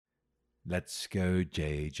Let's go,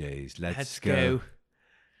 JJ's. Let's go.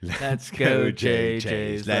 Let's go,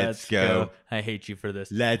 JJ's. Let's go. I hate you for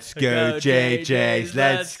this. Let's go, JJ's.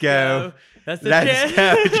 Let's go. That's the Let's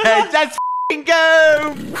jam. go, JJ's. Let's f***ing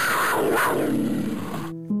go.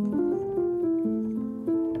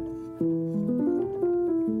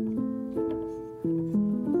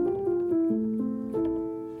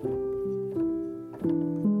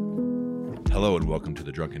 Hello and welcome to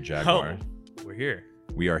the Drunken Jaguar. Oh, we're here.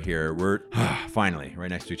 We are here. We're finally right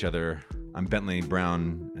next to each other. I'm Bentley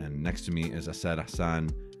Brown, and next to me is Asad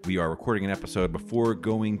Hassan. We are recording an episode before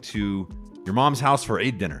going to your mom's house for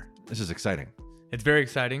Eid dinner. This is exciting. It's very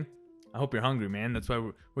exciting. I hope you're hungry, man. That's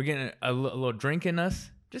why we're getting a little drink in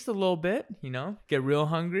us. Just a little bit, get real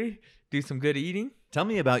hungry, do some good eating. Tell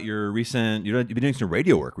me about your recent, you've been doing some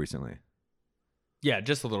radio work recently. Yeah,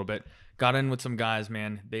 just a little bit. Got in with some guys,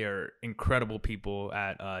 man. They are incredible people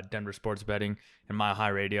at Denver Sports Betting and Mile High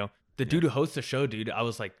Radio. The dude who hosts the show, dude, I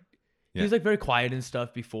was like, he was like very quiet and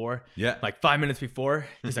stuff before. Yeah. Like 5 minutes before,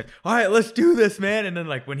 he's like, all right, let's do this, man. And then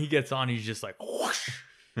like when he gets on, he's just like, whoosh.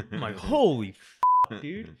 I'm like, holy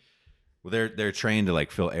dude. Well, they're trained to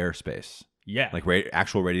like fill airspace. Yeah. Like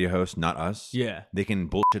actual radio hosts, not us. Yeah. They can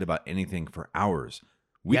bullshit about anything for hours.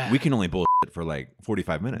 We Yeah. can only bullshit for like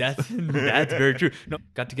 45 minutes. That's very true. No,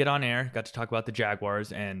 got to get on air, got to talk about the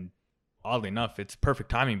Jaguars, and oddly enough, it's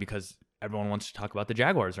perfect timing because everyone wants to talk about the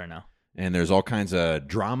Jaguars right now. And there's all kinds of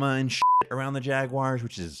drama and shit around the Jaguars,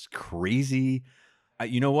 which is crazy.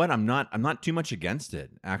 You know what? I'm not too much against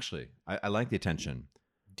it, actually. I like the attention.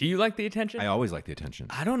 Do you like the attention? I always like the attention.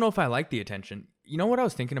 I don't know if I like the attention. You know what I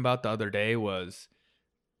was thinking about the other day was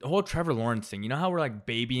the whole Trevor Lawrence thing. You know how we're like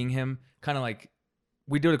babying him, kind of like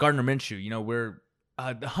we do to Gardner Minshew. We're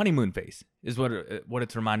the honeymoon phase is what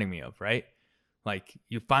it's reminding me of, right? Like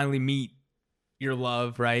you finally meet your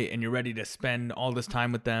love, right? And you're ready to spend all this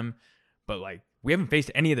time with them. But like we haven't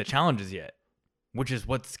faced any of the challenges yet, which is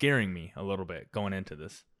what's scaring me a little bit going into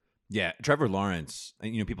this. Yeah, Trevor Lawrence,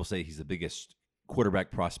 people say he's the biggest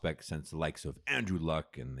quarterback prospect since the likes of Andrew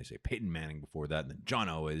Luck, and they say Peyton Manning before that, and then John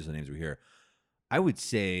Elway is the names we hear. I would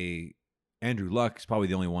say Andrew Luck is probably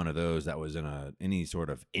the only one of those that was in any sort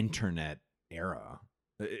of internet era,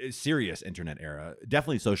 a serious internet era,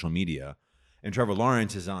 definitely social media. And Trevor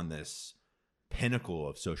Lawrence is on this pinnacle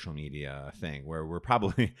of social media thing where we're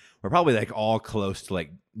probably like all close to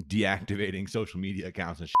like deactivating social media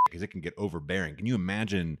accounts and shit because it can get overbearing. Can you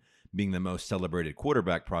imagine being the most celebrated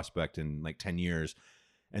quarterback prospect in like 10 years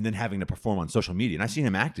and then having to perform on social media? And I see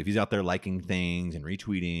him active. He's out there liking things and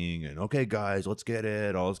retweeting and, okay, guys, let's get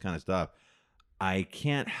it, all this kind of stuff. I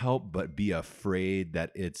can't help but be afraid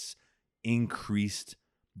that it's increased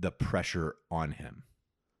the pressure on him.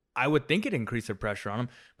 I would think it increased the pressure on him.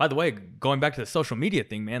 By the way, going back to the social media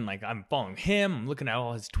thing, man, like I'm following him, I'm looking at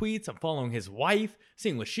all his tweets, I'm following his wife,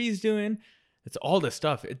 seeing what she's doing. It's all this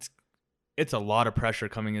stuff. It's a lot of pressure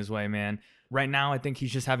coming his way, man. Right now, I think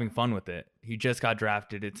he's just having fun with it. He just got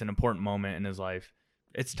drafted. It's an important moment in his life.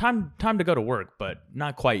 It's time to go to work, but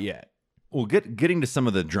not quite yet. Well, getting to some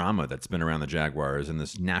of the drama that's been around the Jaguars and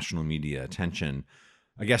this national media attention,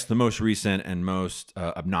 I guess the most recent and most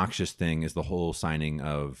obnoxious thing is the whole signing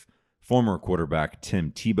of former quarterback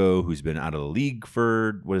Tim Tebow, who's been out of the league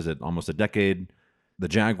for, almost a decade. The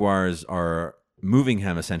Jaguars are moving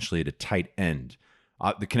him essentially to tight end.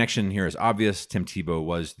 The connection here is obvious. Tim Tebow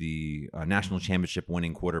was the national championship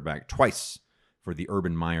winning quarterback twice for the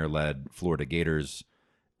Urban Meyer-led Florida Gators,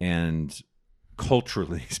 and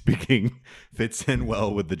culturally speaking, fits in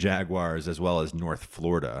well with the Jaguars as well as North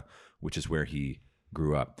Florida, which is where he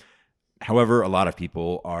grew up. However, a lot of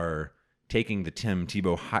people are taking the Tim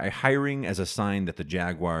Tebow hiring as a sign that the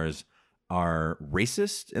Jaguars are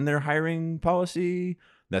racist in their hiring policy,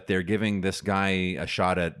 that they're giving this guy a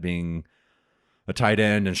shot at being a tight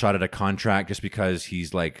end and shot at a contract just because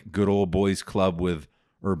he's like good old boys club with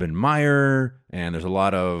Urban Meyer, and there's a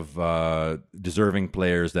lot of deserving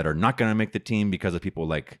players that are not going to make the team because of people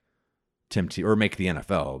like Tim Tebow, or make the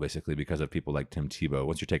NFL basically because of people like Tim Tebow.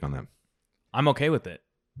 What's your take on that? I'm okay with it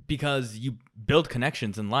because you build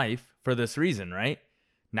connections in life for this reason, right?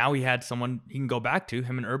 Now he had someone he can go back to.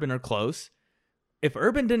 Him and Urban are close. If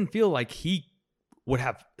Urban didn't feel like he would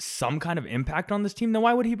have some kind of impact on this team, then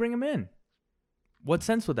why would he bring him in? What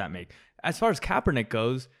sense would that make? As far as Kaepernick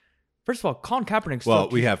goes, first of all, Colin Kaepernick.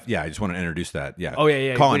 I just want to introduce that. Yeah. Oh,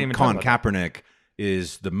 yeah. Colin Kaepernick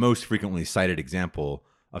is the most frequently cited example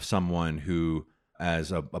of someone who,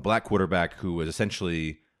 as a black quarterback who was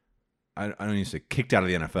essentially, I don't need to say kicked out of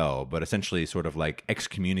the NFL, but essentially sort of like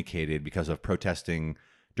excommunicated because of protesting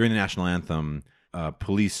during the national anthem,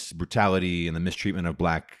 police brutality and the mistreatment of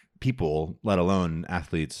black people, let alone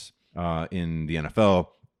athletes, in the NFL,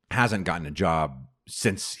 hasn't gotten a job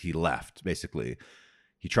since he left. Basically,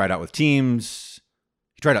 he tried out with teams.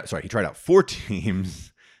 He tried out 4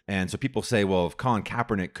 teams. And so people say, well, if Colin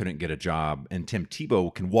Kaepernick couldn't get a job and Tim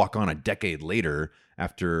Tebow can walk on a decade later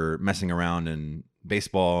after messing around in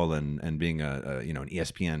baseball and being an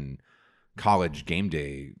ESPN college game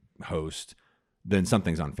day host, then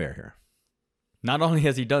something's unfair here. Not only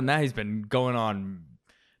has he done that, he's been going on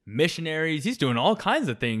missionaries. He's doing all kinds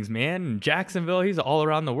of things, man. In Jacksonville, he's all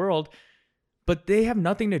around the world. But they have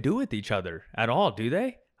nothing to do with each other at all, do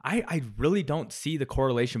they? I really don't see the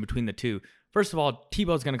correlation between the two. First of all,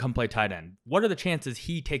 Tebow's going to come play tight end. What are the chances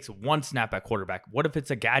he takes one snap at quarterback? What if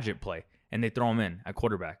it's a gadget play and they throw him in at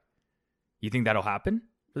quarterback? You think that'll happen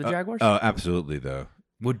for the Jaguars? Oh, absolutely, though.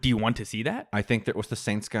 Do you want to see that? I think that was the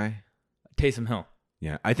Saints guy. Taysom Hill.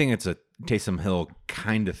 Yeah, I think it's a Taysom Hill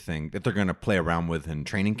kind of thing that they're going to play around with in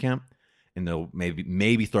training camp, and they'll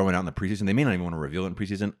maybe throw it out in the preseason. They may not even want to reveal it in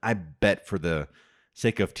preseason. I bet for the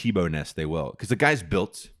sake of Tebow-ness, they will, because the guy's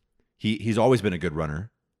built. He's always been a good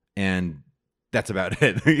runner, and that's about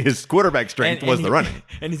it. His quarterback strength was the running.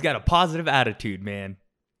 And he's got a positive attitude, man.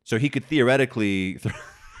 So he could theoretically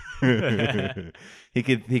he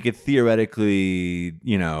could theoretically,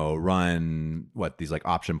 run these like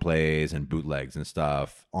option plays and bootlegs and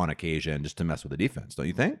stuff on occasion just to mess with the defense, don't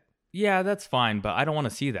you think? Yeah, that's fine, but I don't want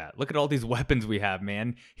to see that. Look at all these weapons we have,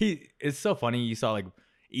 man. It's so funny. You saw like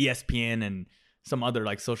ESPN and some other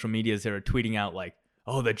like social medias that are tweeting out like,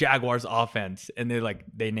 oh, the Jaguars offense. And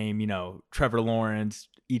they name, Trevor Lawrence,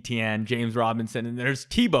 Etienne, James Robinson, and there's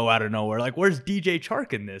Tebow out of nowhere. Like, where's DJ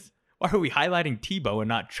Chark in this? Why are we highlighting Tebow and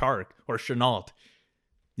not Chark or Chenault?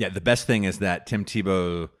 Yeah, the best thing is that Tim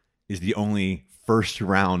Tebow is the only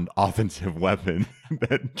first-round offensive weapon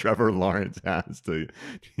that Trevor Lawrence has to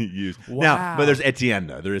use. Wow. Now, but there's Etienne,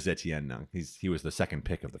 though. There is Etienne now. He was the second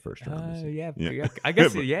pick of the first round. Yeah, I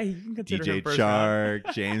guess, yeah, you can consider him DJ first Chark,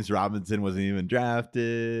 round. James Robinson wasn't even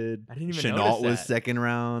drafted. I didn't even Chenault notice that. was second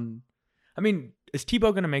round. I mean, is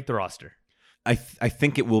Tebow going to make the roster? I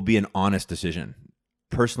think it will be an honest decision.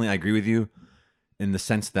 Personally, I agree with you in the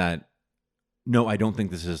sense that, no, I don't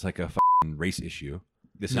think this is like a race issue.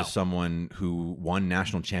 This is someone who won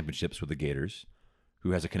national championships with the Gators,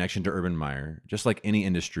 who has a connection to Urban Meyer. Just like any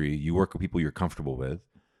industry, you work with people you're comfortable with.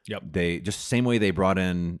 Yep. They just same way they brought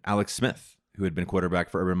in Alex Smith, who had been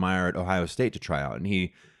quarterback for Urban Meyer at Ohio State, to try out, and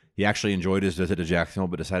he actually enjoyed his visit to Jacksonville,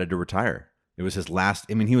 but decided to retire. It was his last.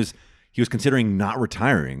 I mean, he was considering not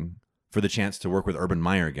retiring for the chance to work with Urban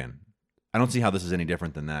Meyer again. I don't see how this is any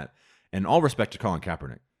different than that. And all respect to Colin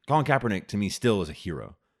Kaepernick. Colin Kaepernick, to me, still is a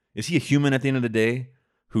hero. Is he a human at the end of the day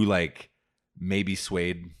who, may be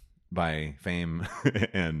swayed by fame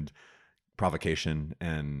and provocation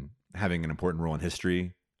and having an important role in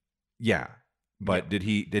history? Yeah. But did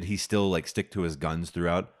he still, stick to his guns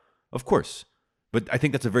throughout? Of course. But I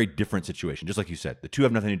think that's a very different situation. Just like you said, the two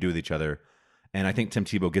have nothing to do with each other. And I think Tim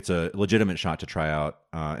Tebow gets a legitimate shot to try out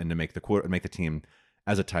and to make the team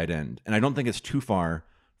as a tight end. And I don't think it's too far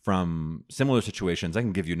from similar situations. I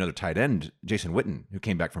can give you another tight end, Jason Witten, who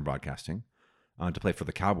came back from broadcasting to play for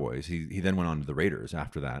the Cowboys. He then went on to the Raiders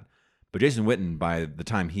after that. But Jason Witten, by the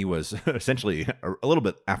time he was essentially a little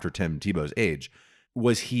bit after Tim Tebow's age,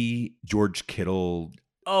 was he George Kittle,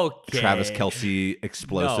 Travis Kelce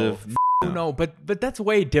explosive? No, but that's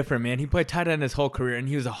way different, man. He played tight end his whole career, and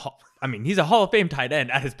he's a Hall of Fame tight end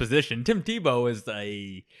at his position. Tim Tebow is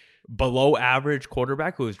a below average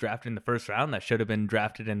quarterback who was drafted in the first round that should have been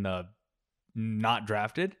drafted in the not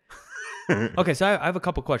drafted. Okay, so I have a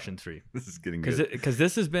couple questions for you. This is getting good. Because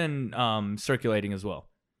this has been circulating as well.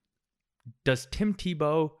 Does Tim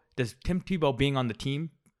Tebow being on the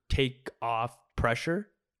team take off pressure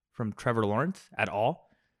from Trevor Lawrence at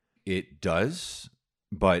all? It does,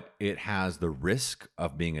 but it has the risk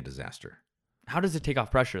of being a disaster. How does it take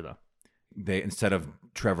off pressure, though? Instead of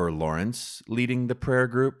Trevor Lawrence leading the prayer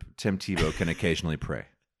group, Tim Tebow can occasionally pray.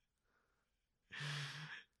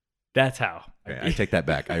 That's how. Okay, I take that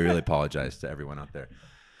back. I really apologize to everyone out there.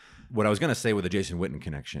 What I was going to say with the Jason Witten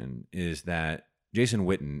connection is that Jason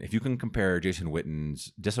Witten, if you can compare Jason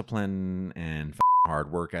Witten's discipline and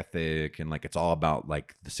hard work ethic and it's all about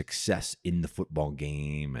the success in the football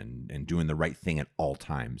game and doing the right thing at all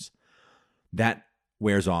times, that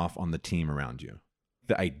wears off on the team around you.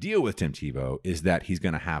 The idea with Tim Tebow is that he's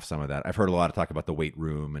going to have some of that. I've heard a lot of talk about the weight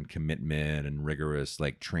room and commitment and rigorous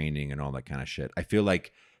training and all that kind of shit. I feel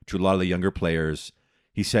like to a lot of the younger players,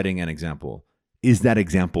 he's setting an example. Is that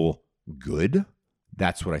example good?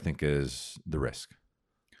 That's what I think is the risk.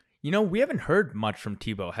 We haven't heard much from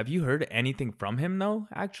Tebow. Have you heard anything from him though,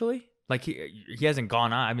 actually? He hasn't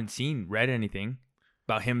gone on. I haven't read anything.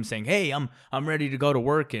 about him saying, "Hey, I'm ready to go to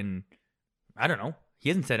work," and I don't know. He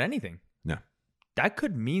hasn't said anything. No. That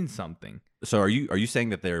could mean something. So are you saying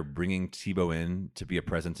that they're bringing Tebow in to be a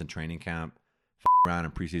presence in training camp, around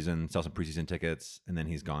in preseason, sell some preseason tickets, and then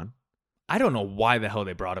he's gone? I don't know why the hell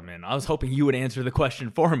they brought him in. I was hoping you would answer the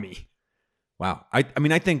question for me. Wow. I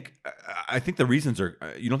mean, I think the reasons are,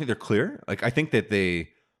 you don't think they're clear? Like, I think that they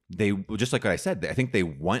just like what I said, I think they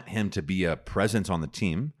want him to be a presence on the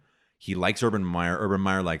team. He likes Urban Meyer. Urban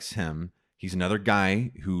Meyer likes him. He's another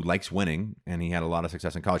guy who likes winning, and he had a lot of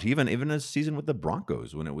success in college. Even his season with the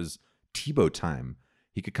Broncos, when it was Tebow time,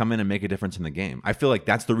 he could come in and make a difference in the game. I feel like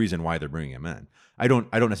that's the reason why they're bringing him in. I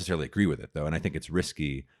don't necessarily agree with it though, and I think it's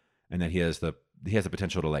risky, and that he has the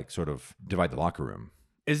potential to like sort of divide the locker room.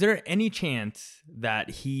 Is there any chance that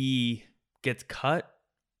he gets cut,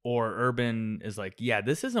 or Urban is like, yeah,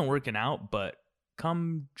 this isn't working out, but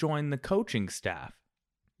come join the coaching staff?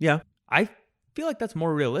 Yeah. I feel like that's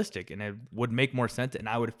more realistic, and it would make more sense, and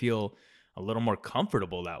I would feel a little more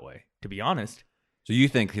comfortable that way, to be honest. So you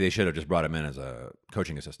think they should have just brought him in as a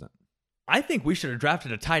coaching assistant? I think we should have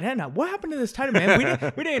drafted a tight end. Now, what happened to this tight end,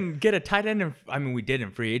 man? We didn't get a tight end. We did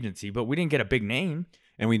in free agency, but we didn't get a big name.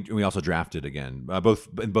 And we also drafted again.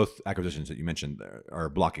 Both acquisitions that you mentioned are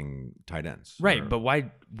blocking tight ends. Right, but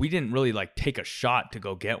why we didn't really like take a shot to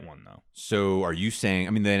go get one though. So are you saying,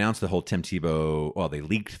 I mean, they announced the whole Tim Tebow, well, they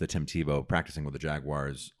leaked the Tim Tebow practicing with the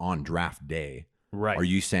Jaguars on draft day. Right. Are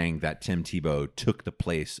you saying that Tim Tebow took the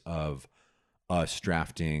place of us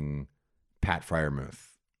drafting Pat Freiermuth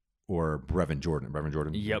or Brevin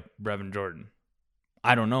Jordan? Yep, Brevin Jordan.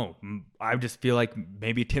 I don't know. I just feel like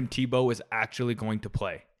maybe Tim Tebow is actually going to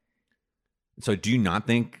play. So do you not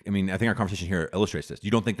think, I mean, I think our conversation here illustrates this. You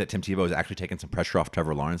don't think that Tim Tebow is actually taking some pressure off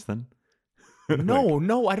Trevor Lawrence then?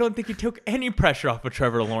 No, I don't think he took any pressure off of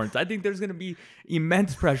Trevor Lawrence. I think there's going to be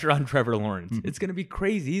immense pressure on Trevor Lawrence. It's going to be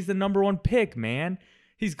crazy. He's the number one pick, man.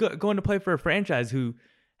 He's going to play for a franchise who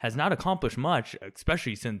has not accomplished much,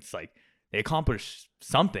 especially since like they accomplished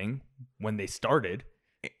something when they started.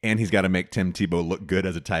 And he's got to make Tim Tebow look good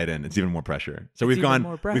as a tight end. It's even more pressure. So we've gone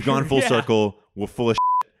full circle. We're full of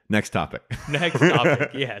shit. Next topic. Next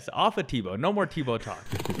topic. Yes, off of Tebow. No more Tebow talk.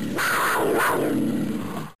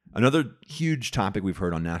 Another huge topic we've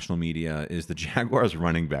heard on national media is the Jaguars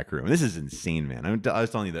running back room. This is insane, man. I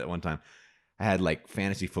was telling you that one time. I had like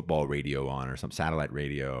fantasy football radio on or some satellite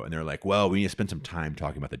radio, and they're like, well, we need to spend some time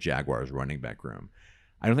talking about the Jaguars running back room.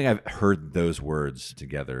 I don't think I've heard those words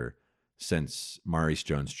together since Maurice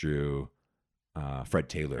Jones-Drew, Fred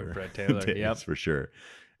Taylor. Fred Taylor, days, yep. For sure.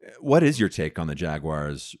 What is your take on the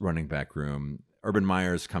Jaguars running back room? Urban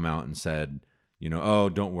Meyer's come out and said, oh,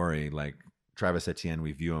 don't worry, like Travis Etienne,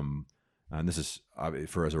 we view him, and this is,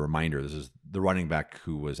 as a reminder, this is the running back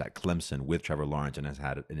who was at Clemson with Trevor Lawrence and has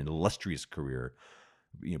had an illustrious career.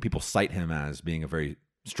 People cite him as being a very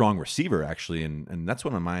strong receiver, actually, and that's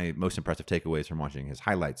one of my most impressive takeaways from watching his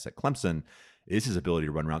highlights at Clemson is his ability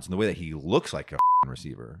to run routes and the way that he looks like a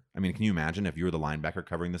receiver. I mean, can you imagine if you were the linebacker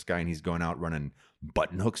covering this guy and he's going out running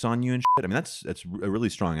button hooks on you and shit? I mean, that's a really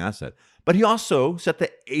strong asset. But he also set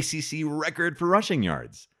the ACC record for rushing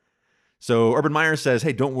yards. So Urban Meyer says,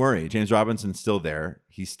 hey, don't worry, James Robinson's still there.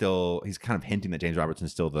 He's kind of hinting that James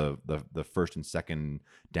Robinson's still the first and second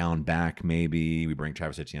down back, maybe. We bring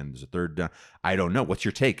Travis Etienne as a third down. I don't know. What's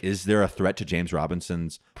your take? Is there a threat to James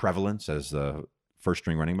Robinson's prevalence as the first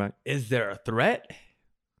string running back? Is there a threat?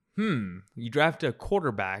 You draft a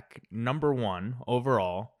quarterback, number 1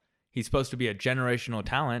 overall. He's supposed to be a generational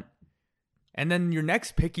talent. And then your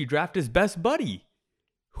next pick, you draft his best buddy,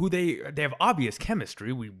 who they have obvious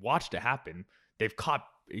chemistry. We watched it happen.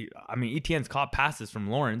 Etienne's caught passes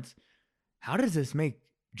from Lawrence. How does this make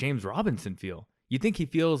James Robinson feel? You think he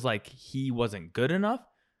feels like he wasn't good enough?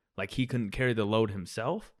 Like he couldn't carry the load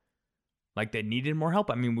himself? Like they needed more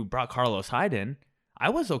help? I mean, we brought Carlos Hyde in. I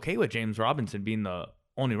was okay with James Robinson being the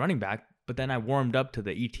only running back, but then I warmed up to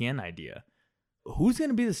the Etienne idea. Who's going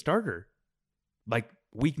to be the starter? Like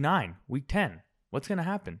week 9, week 10. What's going to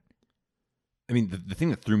happen? I mean, the thing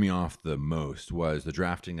that threw me off the most was the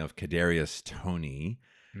drafting of Kadarius Toney.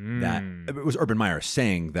 That it was Urban Meyer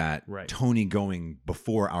saying that Toney going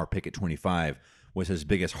before our pick at 25 was his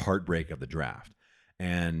biggest heartbreak of the draft.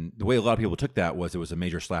 And the way a lot of people took that was it was a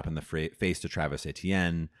major slap in the face to Travis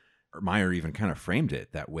Etienne. Meyer even kind of framed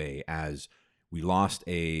it that way, as we lost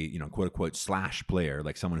a, quote unquote slash player,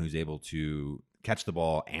 like someone who's able to catch the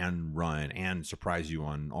ball and run and surprise you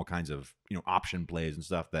on all kinds of, option plays and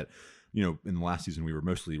stuff that, in the last season we were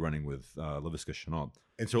mostly running with Laviska Shenault.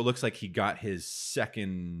 And so it looks like he got his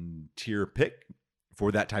second tier pick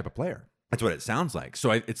for that type of player. That's what it sounds like.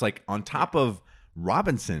 So it's like on top of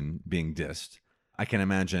Robinson being dissed, I can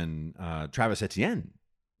imagine Travis Etienne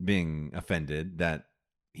being offended that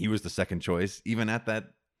he was the second choice, even at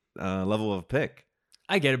that level of pick.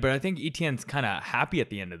 I get it, but I think Etienne's kind of happy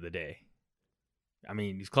at the end of the day. I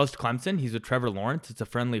mean, he's close to Clemson. He's with Trevor Lawrence. It's a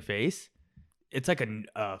friendly face. It's like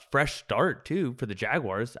a fresh start, too, for the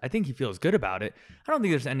Jaguars. I think he feels good about it. I don't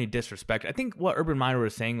think there's any disrespect. I think what Urban Meyer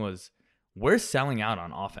was saying was, we're selling out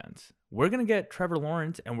on offense. We're going to get Trevor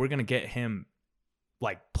Lawrence, and we're going to get him,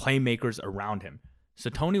 like, playmakers around him. So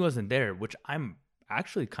Tony wasn't there, which I'm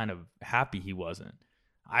actually kind of happy he wasn't.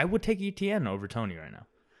 I would take Etienne over Tony right now.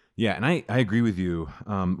 Yeah, and I agree with you.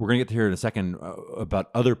 We're going to get to here in a second about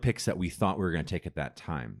other picks that we thought we were going to take at that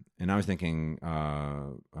time. And I was thinking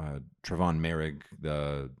Trevon Merrick,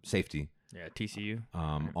 the safety. Yeah, TCU.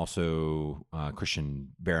 Also Christian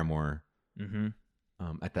Barrymore Mm-hmm.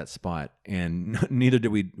 At that spot. And neither did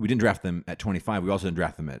we didn't draft them at 25. We also didn't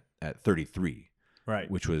draft them at 33. Right.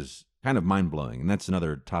 Which was kind of mind-blowing. And that's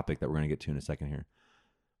another topic that we're going to get to in a second here.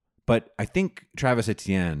 But I think Travis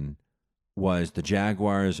Etienne was the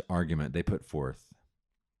Jaguars' argument they put forth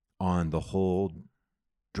on the whole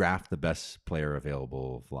draft the best player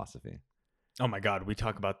available philosophy. Oh my God, we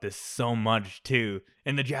talk about this so much too.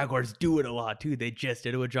 And the Jaguars do it a lot too. They just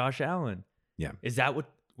did it with Josh Allen. Yeah. Is that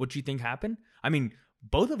what you think happened? I mean,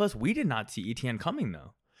 both of us, we did not see Etienne coming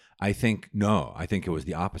though. I think it was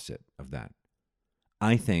the opposite of that.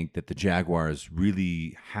 I think that the Jaguars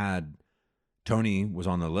really had Tony was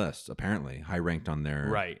on the list, apparently, high ranked on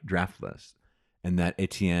their draft list, and that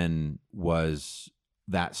Etienne was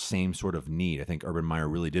that same sort of need. I think Urban Meyer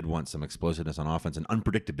really did want some explosiveness on offense and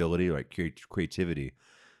unpredictability, like creativity,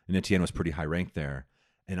 and Etienne was pretty high ranked there.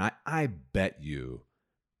 And I bet you,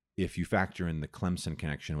 if you factor in the Clemson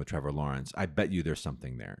connection with Trevor Lawrence, I bet you there's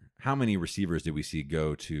something there. How many receivers did we see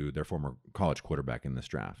go to their former college quarterback in this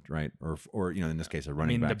draft, right? Or in this case, a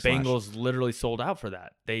running back. The Bengals literally sold out for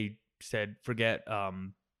that. They said, forget,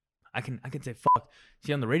 I can say fuck.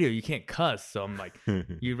 See, on the radio, you can't cuss. So I'm like,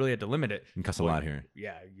 you really had to limit it. You can cuss a lot here.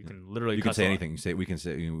 Yeah, you can literally You cuss can say a lot. anything.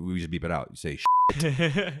 We just beep it out. You say shit.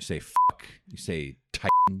 You say fuck. You say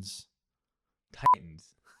Titans.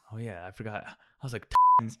 Titans. Oh, yeah, I forgot. I was like,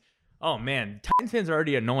 Titans. Oh, man, Titans fans are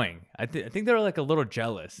already annoying. I think they're like a little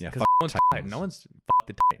jealous. Yeah, because no one's fuck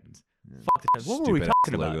the Titans. Yeah. Fuck the Titans. What were we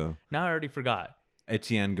talking about? Logo. Now I already forgot.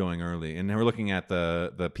 Etienne going early, and then we're looking at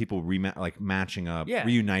the people matching up,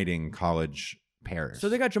 reuniting college pairs. So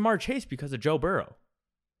they got Jamar Chase because of Joe Burrow.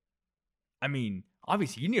 I mean,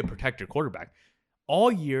 obviously you need to protect your quarterback.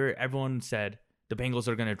 All year, everyone said the Bengals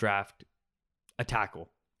are going to draft a tackle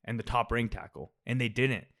and the top ranked tackle, and they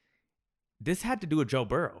didn't. This had to do with Joe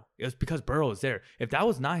Burrow. It was because Burrow was there. If that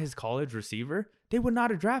was not his college receiver, they would not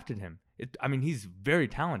have drafted him. He's very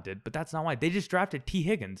talented, but that's not why. They just drafted T.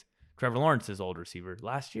 Higgins, Trevor Lawrence's old receiver,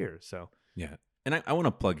 last year. So yeah, and I want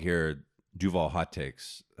to plug here Duval Hot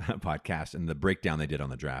Takes podcast and the breakdown they did on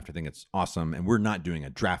the draft. I think it's awesome, and we're not doing a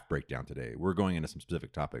draft breakdown today. We're going into some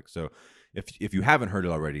specific topics. So if you haven't heard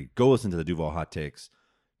it already, go listen to the Duval Hot Takes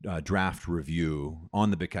draft review on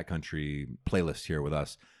the Big Cat Country playlist here with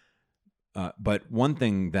us. But one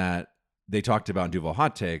thing that they talked about in Duval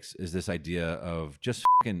Hot Takes is this idea of just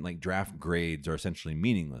fucking like draft grades are essentially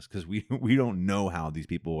meaningless because we don't know how these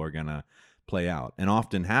people are gonna play out, and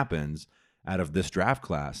often happens out of this draft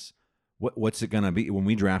class. What's it gonna be when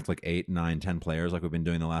we draft like 8, 9, 10 players like we've been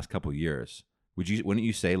doing the last couple of years? Wouldn't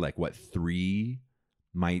you say like 3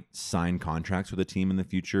 might sign contracts with a team in the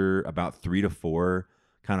future? About 3 to 4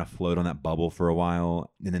 kind of float on that bubble for a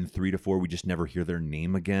while, and then 3 to 4 we just never hear their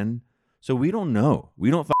name again. So we don't know.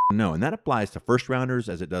 We don't fucking know. And that applies to first rounders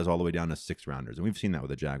as it does all the way down to 6th rounders. And we've seen that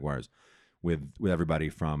with the Jaguars with everybody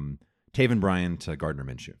from Taven Bryan to Gardner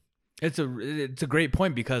Minshew. it's a great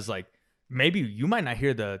point because like maybe you might not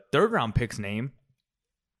hear the 3rd round pick's name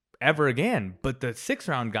ever again, but the 6th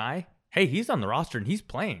round guy, hey, he's on the roster and he's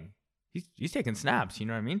playing. He's taking snaps, you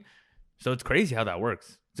know what I mean? So it's crazy how that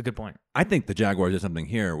works. It's a good point. I think the Jaguars did something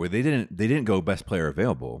here where they didn't go best player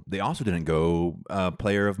available. They also didn't go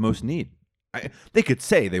player of most need. They could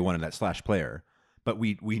say they wanted that slash player, but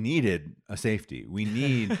we needed a safety. We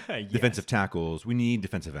need Yes. defensive tackles. We need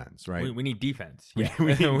defensive ends, right? We need defense. We Yeah.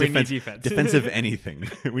 need We need defense. Defensive anything.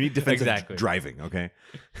 We need defensive Exactly. driving, okay?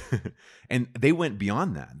 And they went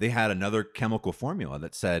beyond that. They had another chemical formula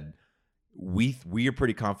that said, we are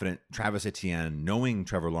pretty confident Travis Etienne, knowing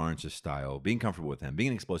Trevor Lawrence's style, being comfortable with him, being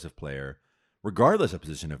an explosive player, regardless of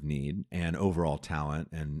position of need and overall talent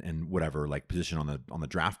and whatever, like position on the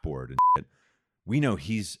draft board and shit, we know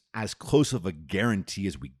he's as close of a guarantee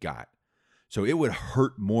as we got. So it would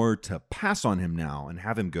hurt more to pass on him now and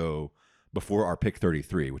have him go before our pick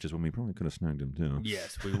 33, which is when we probably could have snagged him too.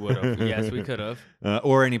 Yes, we would have. Yes, we could have.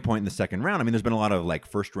 Or any point in the second round. I mean, there's been a lot of like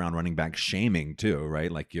first round running back shaming too, right?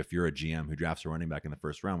 Like if you're a GM who drafts a running back in the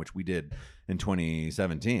first round, which we did in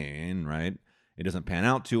 2017, right? It doesn't pan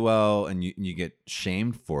out too well, and you get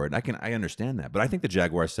shamed for it. I understand that, but I think the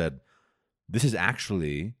Jaguars said this is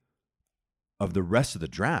actually, of the rest of the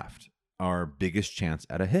draft, our biggest chance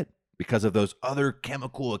at a hit because of those other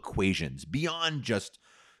chemical equations beyond just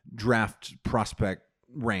draft prospect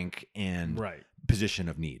rank and position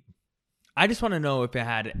of need. I just want to know if it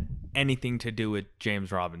had anything to do with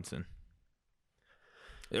James Robinson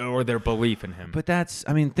or their belief in him. But that's,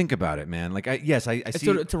 I mean, think about it, man. Like, I see.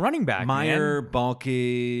 It's a running back, Meyer, man.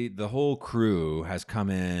 Balky, the whole crew has come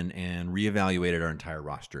in and reevaluated our entire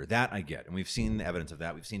roster. That I get. And we've seen the evidence of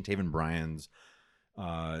that. We've seen Taven Bryan's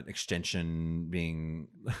extension being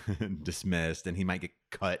dismissed, and he might get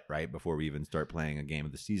cut right before we even start playing a game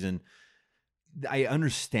of the season. I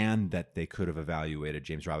understand that they could have evaluated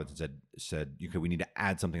James Robinson, said we need to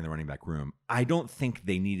add something in the running back room. I don't think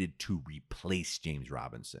they needed to replace James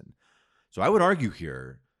Robinson. So I would argue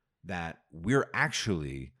here that we're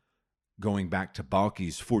actually going back to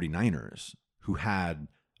Balky's 49ers, who had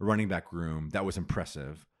a running back room that was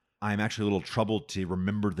impressive. I'm actually a little troubled to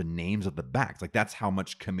remember the names of the backs. Like, that's how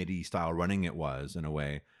much committee style running it was in a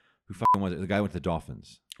way. Who fucking was it? The guy with the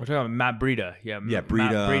Dolphins. We're talking about Matt Breida. Yeah, Breida. Matt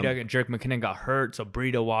Breida and Jerick McKinnon got hurt, so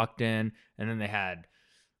Breida walked in, and then they had,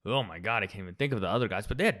 oh my God, I can't even think of the other guys,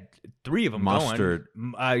 but they had three of them Mostert.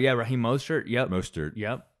 going. Raheem Mostert. Yep. Mostert.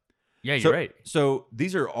 Yep. Yeah, you're right. So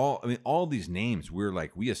these are all these names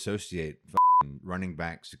we associate running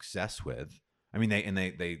back success with. I mean,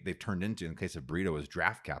 they've turned into, in the case of Breida, was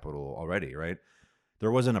draft capital already, right?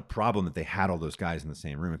 There wasn't a problem that they had all those guys in the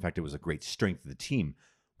same room. In fact, it was a great strength of the team.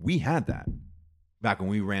 We had that back when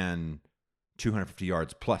we ran 250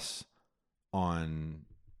 yards plus on,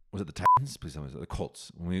 was it the Titans? Please tell me, the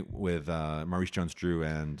Colts. With Maurice Jones-Drew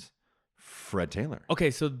and Fred Taylor.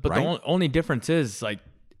 Okay, so but right? The only difference is like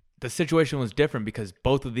the situation was different because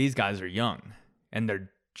both of these guys are young and they're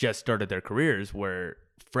just started their careers, where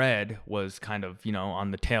Fred was kind of,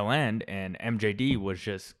 on the tail end and MJD was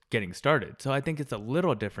just getting started. So I think it's a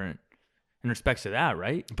little different in respects to that,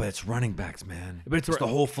 right? But it's running backs, man. But it's the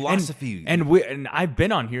whole philosophy. And I've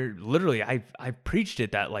been on here, literally, I've preached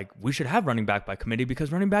it that like we should have running back by committee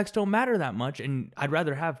because running backs don't matter that much, and I'd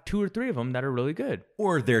rather have 2 or 3 of them that are really good.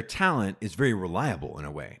 Or their talent is very reliable in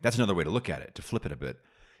a way. That's another way to look at it, to flip it a bit.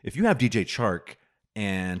 If you have DJ Chark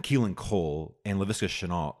and Keelan Cole and Laviska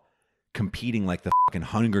Shenault competing like the fucking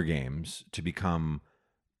Hunger Games to become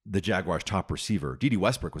the Jaguars' top receiver, Dede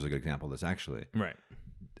Westbrook was a good example of this, actually. Right.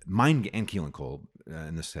 And Keelan Cole,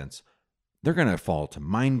 in this sense, they're going to fall to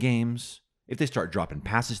mind games. If they start dropping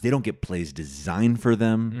passes, they don't get plays designed for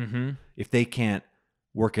them. Mm-hmm. If they can't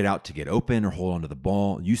work it out to get open or hold onto the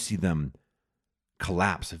ball, you see them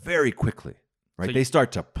collapse very quickly, right? So they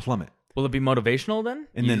start to plummet. Will it be motivational then?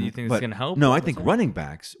 And you think it's going to help? No, I think running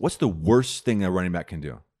backs, what's the worst thing a running back can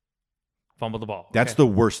do? Fumble the ball. That's the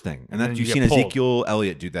worst thing. And that's, you've seen pulled. Ezekiel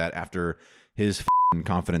Elliott do that after his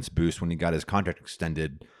confidence boost when he got his contract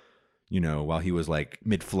extended, while he was like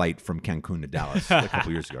mid-flight from Cancun to Dallas a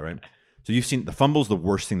couple years ago, right? So you've seen the fumble's the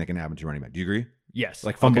worst thing that can happen to running back. Do you agree? Yes.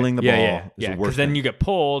 Like fumbling the ball is the worst because then you get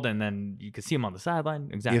pulled and then you can see him on the sideline.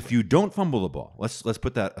 Exactly. If you don't fumble the ball, let's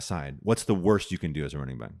put that aside. What's the worst you can do as a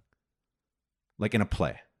running back? Like in a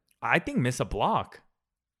play. I think miss a block.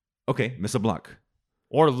 Okay, miss a block.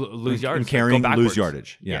 Or lose yardage. And carrying, lose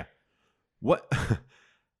yardage. Yeah. What?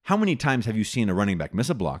 How many times have you seen a running back miss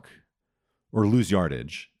a block or lose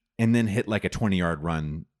yardage and then hit like a 20-yard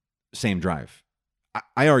run, same drive?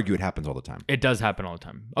 I argue it happens all the time. It does happen all the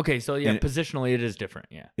time. Okay, so positionally it is different.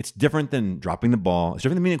 Yeah. It's different than dropping the ball. It's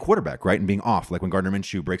different than being a quarterback, right? And being off. Like when Gardner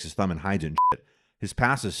Minshew breaks his thumb and hides it and shit. His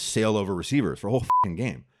passes sail over receivers for a whole fucking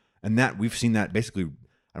game. And that we've seen that basically, I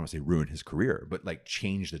don't want to say ruin his career, but like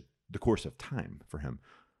change the course of time for him.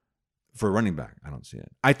 For a running back, I don't see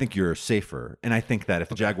it. I think you're safer. And I think that if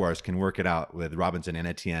the Jaguars can work it out with Robinson and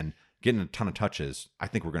Etienne getting a ton of touches, I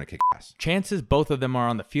think we're going to kick ass. Chances both of them are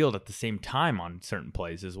on the field at the same time on certain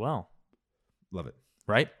plays as well. Love it.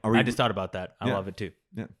 Right? I just thought about that. I love it too.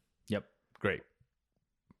 Yeah. Yep. Great.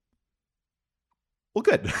 Well,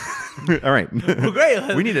 good. All right. Well, great.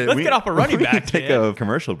 Let's get off a running back. We need to take a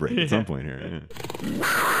commercial break at some point here.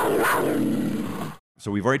 Yeah. So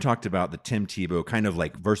we've already talked about the Tim Tebow kind of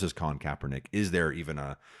like versus Colin Kaepernick. Is there even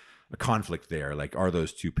a conflict there? Like, are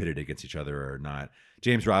those two pitted against each other or not?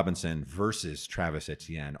 James Robinson versus Travis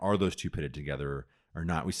Etienne. Are those two pitted together or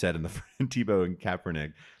not? We said in the Tebow and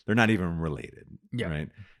Kaepernick, they're not even related. Yeah. Right.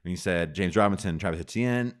 And you said James Robinson, Travis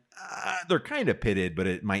Etienne. they're kind of pitted, but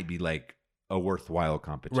it might be like a worthwhile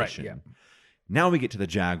competition. yeah. Now we get to the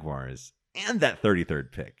Jaguars and that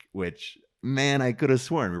 33rd pick, which, man, I could have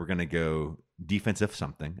sworn we were going to go defensive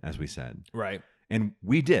something, as we said. Right. And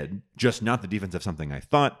we did, just not the defensive something I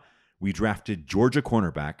thought. We drafted Georgia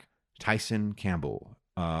cornerback Tyson Campbell,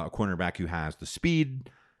 a cornerback who has the speed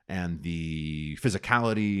and the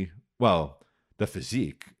physicality, well, the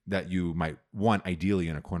physique that you might want ideally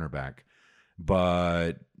in a cornerback,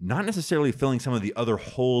 but not necessarily filling some of the other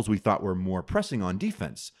holes we thought were more pressing on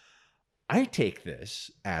defense. I take this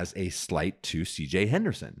as a slight to CJ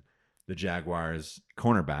Henderson, the Jaguars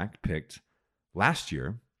cornerback picked last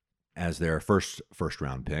year as their first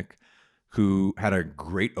round pick, who had a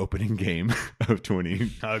great opening game of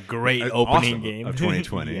 20. A great Awesome opening game of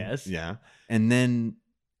 2020. Yes. Yeah. And then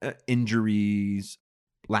injuries,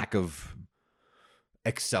 lack of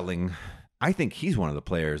excelling. I think he's one of the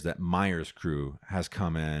players that Myers' crew has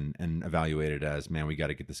come in and evaluated as, man, we got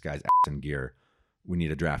to get this guy's ass in gear. We need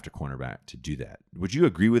to draft a cornerback to do that. Would you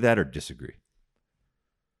agree with that or disagree?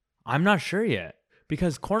 I'm not sure yet,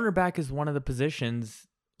 because cornerback is one of the positions,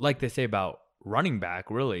 like they say about running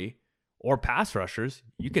back, really, or pass rushers.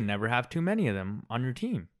 You can never have too many of them on your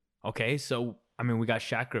team. Okay, so, I mean, we got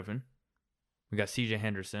Shaq Griffin. We got CJ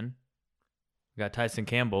Henderson. We got Tyson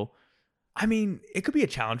Campbell. I mean, it could be a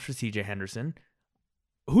challenge for CJ Henderson.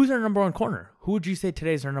 Who's our number one corner? Who would you say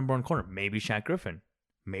today is our number one corner? Maybe Shaq Griffin.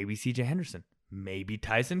 Maybe CJ Henderson. Maybe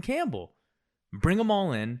Tyson Campbell. Bring them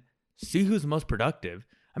all in. See who's most productive.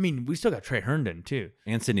 I mean, we still got Trey Herndon too.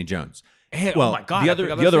 And Sidney Jones. And, Well, oh my God, the I other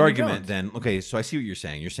forgot the about other Sidney argument Jones. then, okay, so I see what you're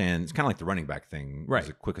saying. You're saying it's kind of like the running back thing. Right. As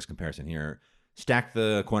the quickest comparison here. Stack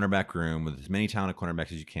the cornerback room with as many talented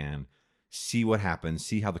cornerbacks as you can. See what happens.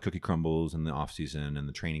 See how the cookie crumbles in the offseason and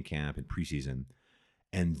the training camp and preseason.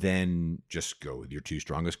 And then just go with your two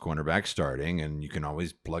strongest cornerbacks starting, and you can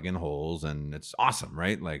always plug in holes, and it's awesome,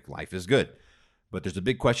 right? Like, life is good. But there's a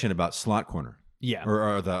big question about slot corner. Yeah.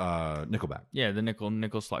 Or the nickelback. Yeah, the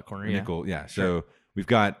nickel slot corner. Yeah. Nickel, yeah. Sure. So we've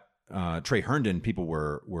got Trey Herndon. People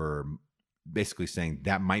were basically saying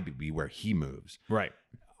that might be where he moves. Right.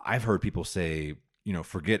 I've heard people say,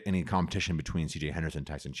 forget any competition between CJ Henderson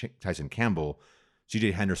and Tyson Campbell.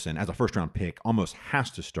 CJ Henderson, as a first-round pick, almost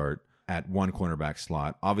has to start at one cornerback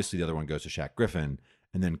slot. Obviously, the other one goes to Shaq Griffin,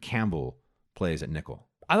 and then Campbell plays at nickel.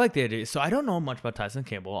 I like the idea. So I don't know much about Tyson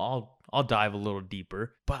Campbell. I'll dive a little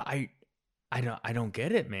deeper, but I don't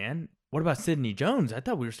get it, man. What about Sidney Jones? I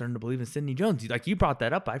thought we were starting to believe in Sidney Jones. Like, you brought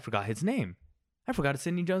that up, I forgot his name. I forgot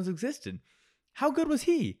Sidney Jones existed. How good was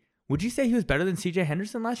he? Would you say he was better than CJ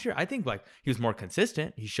Henderson last year? I think like he was more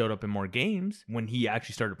consistent. He showed up in more games when he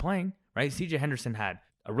actually started playing, right? CJ Henderson had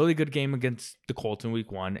a really good game against the Colts in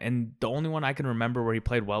week 1, and the only one I can remember where he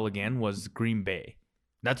played well again was Green Bay.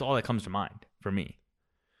 That's all that comes to mind for me.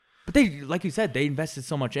 But they, like you said, they invested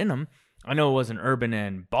so much in him. I know it wasn't urban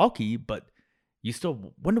and bulky, but you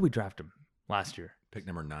still, when did we draft him? Last year. Pick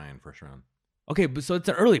number 9, first round. Okay, but so it's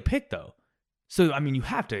an early pick though. So I mean, you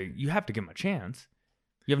have to give him a chance.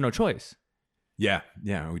 You have no choice. Yeah,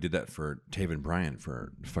 we did that for Taven Bryan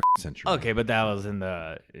for a fucking century. Okay, but that was in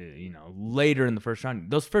the later in the first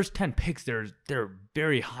round. Those first 10 picks, they're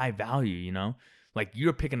very high value. Like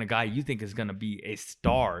you're picking a guy you think is going to be a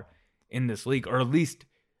star in this league, or at least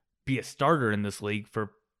be a starter in this league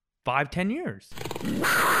for 5-10 years.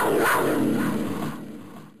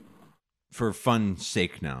 For fun's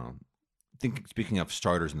sake now, speaking of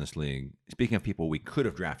starters in this league, speaking of people we could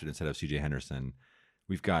have drafted instead of CJ Henderson,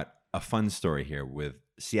 we've got a fun story here with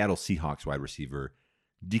Seattle Seahawks wide receiver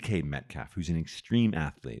DK Metcalf, who's an extreme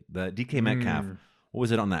athlete. The DK Metcalf, what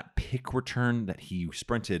was it on that pick return that he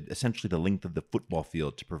sprinted essentially the length of the football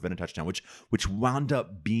field to prevent a touchdown, which wound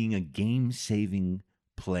up being a game-saving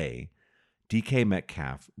play. DK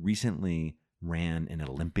Metcalf recently ran in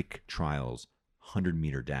Olympic trials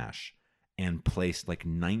 100-meter dash and placed like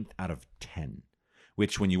 9th out of 10,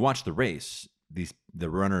 which when you watch the race, the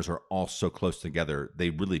runners are all so close together, they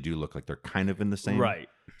really do look like they're kind of in the same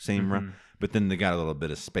run. But then they got a little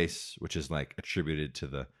bit of space, which is like attributed to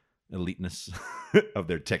the eliteness of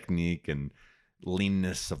their technique and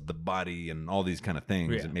leanness of the body and all these kind of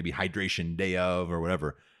things, and maybe hydration day of or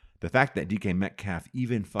whatever. The fact that DK Metcalf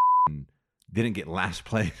even didn't get last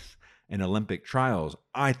place in Olympic trials,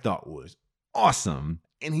 I thought was awesome.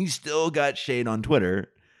 And he still got shade on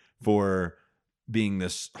Twitter for being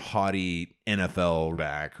this haughty NFL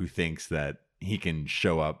back who thinks that he can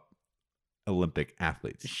show up Olympic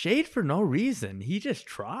athletes. Shade for no reason. He just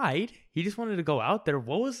tried. He just wanted to go out there.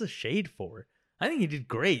 What was the shade for? I think he did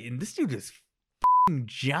great. And this dude is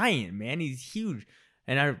giant, man. He's huge.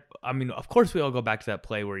 And I mean, of course, we all go back to that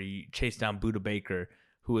play where he chased down Buda Baker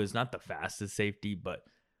who is not the fastest safety, but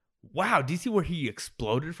wow, do you see where he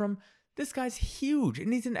exploded from? This guy's huge,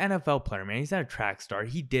 and he's an NFL player, man. He's not a track star.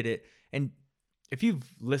 He did it. And if you've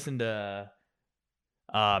listened to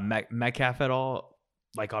Metcalf at all,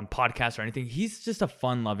 like on podcasts or anything, he's just a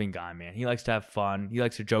fun-loving guy, man. He likes to have fun. He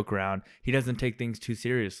likes to joke around. He doesn't take things too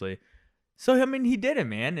seriously. So, I mean, he did it,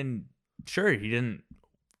 man. And sure, he didn't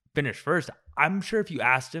finish first. I'm sure if you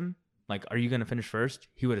asked him, like, are you going to finish first?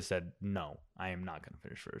 He would have said, no, I am not going to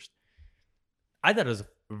finish first. I thought it was a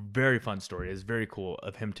very fun story. It's very cool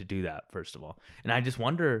of him to do that, first of all. And I just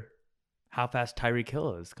wonder how fast Tyreek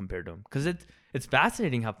Hill is compared to him. Because it's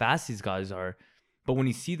fascinating how fast these guys are. But when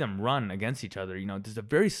you see them run against each other, there's a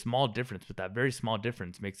very small difference. But that very small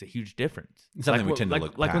difference makes a huge difference. Something we tend to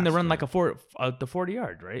look like when they past, run right? like the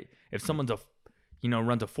 40-yard, right? If someone's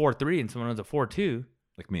runs a 4.3 and someone runs a 4.2,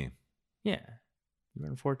 Like me. yeah, you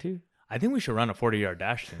run a 4.2. I think we should run a 40-yard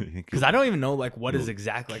dash soon because I don't even know like what is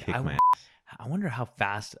exactly like. Kick my I wonder how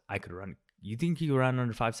fast I could run. You think you could run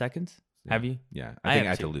under 5 seconds? Have you? Yeah, I I think have I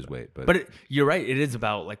have to too, lose weight, but You're right. It is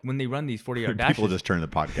about like when they run these 40-yard dashes. people just turn the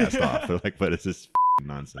podcast off. They're like, "What is this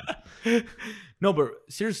nonsense?" No, but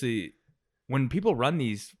seriously, when people run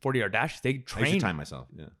these 40-yard dashes, they I used to train. time myself.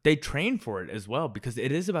 Yeah, They train for it as well because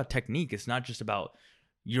it is about technique. It's not just about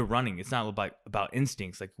you're running. It's not about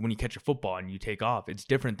instincts. Like when you catch a football and you take off, it's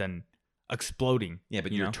different than exploding. yeah,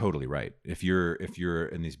 but you you're know? totally right. If you're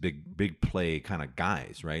in these big play kind of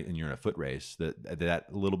guys, right, and you're in a foot race, that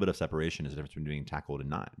little bit of separation is the difference between being tackled and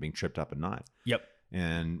not, being tripped up and not. Yep.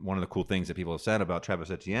 And one of the cool things that people have said about Travis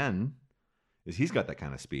Etienne is he's got that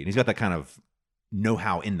kind of speed. He's got that kind of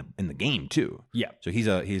know-how in the game too. Yeah. So he's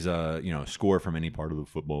a score from any part of the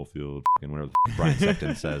football field, and whatever Brian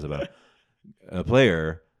Sexton says about a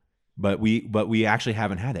player. But we actually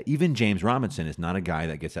haven't had that. Even James Robinson is not a guy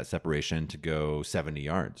that gets that separation to go 70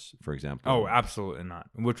 yards, for example. Oh, absolutely not.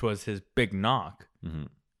 Which was his big knock. Mm-hmm.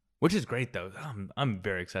 Which is great though. I'm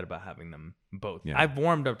very excited about having them both. Yeah. I've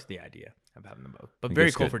warmed up to the idea of having them both. I But think very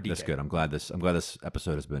that's cool good. for DK. That's good. I'm glad this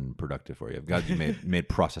episode has been productive for you. I'm glad you made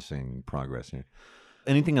processing progress here.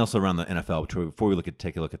 Anything else around the NFL before we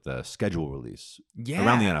take a look at the schedule release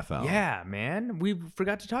around the NFL? Yeah, man. We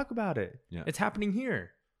forgot to talk about it. Yeah. It's happening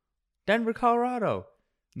here. Denver, Colorado.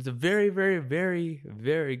 There's a very, very, very,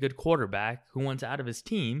 very good quarterback who wants out of his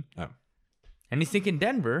team. Oh. And he's thinking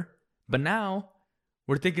Denver, but now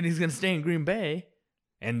we're thinking he's going to stay in Green Bay.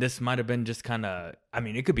 And this might have been just kind of,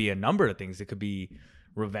 it could be a number of things. It could be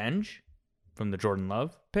revenge from the Jordan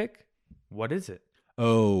Love pick. What is it?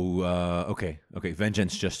 Oh, okay.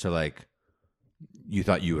 Vengeance, just to like, you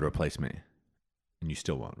thought you would replace me, and you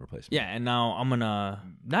still won't replace me. Yeah, and now I'm gonna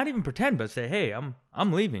not even pretend, but say, hey,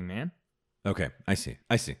 I'm leaving, man. Okay, I see.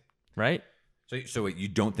 Right? So wait, you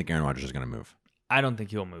don't think Aaron Rodgers is going to move? I don't think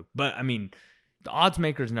he'll move. But the odds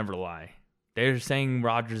makers never lie. They're saying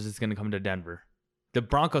Rodgers is gonna come to Denver. The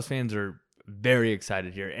Broncos fans are very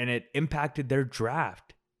excited here, and it impacted their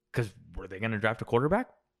draft. Because were they gonna draft a quarterback?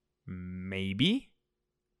 Maybe.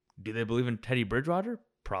 Do they believe in Teddy Bridgewater?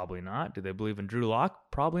 Probably not. Do they believe in Drew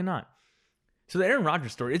Lock? Probably not. So the Aaron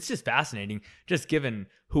Rodgers story, it's just fascinating, just given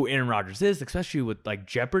who Aaron Rodgers is, especially with like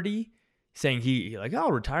Jeopardy, saying he like,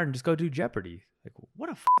 I'll retire and just go do Jeopardy. Like, what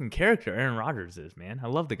a fucking character Aaron Rodgers is, man. I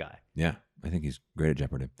love the guy. Yeah, I think he's great at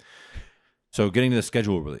Jeopardy. So getting to the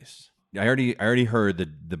schedule release, I already heard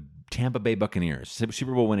that the Tampa Bay Buccaneers,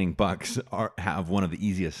 Super Bowl winning Bucks, have one of the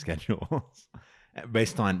easiest schedules.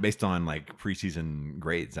 Based on like preseason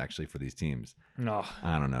grades, actually, for these teams. No,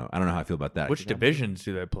 I don't know how I feel about that. which divisions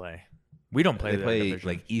do they play? We don't play. They the play divisions.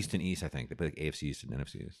 like East and East. I think they play like AFC East and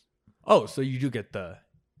NFC East Oh, so you do get the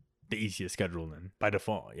easiest schedule then by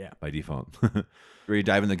default. Yeah. by default. Ready to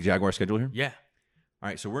dive into the Jaguar schedule here? Yeah. All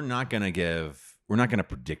right, so we're not gonna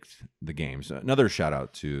predict the games. Another shout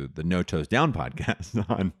out to the No Toes Down podcast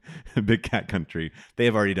on Big Cat Country. They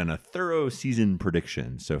have already done a thorough season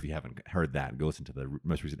prediction. So if you haven't heard that, go listen to the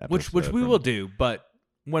most recent episode. Which we will do, but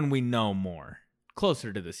when we know more,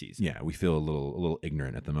 closer to the season. Yeah, we feel a little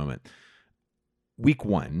ignorant at the moment. Week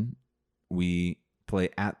 1, we play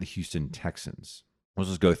at the Houston Texans. Let's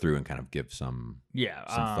just go through and kind of give some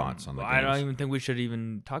thoughts on the I don't games. even think we should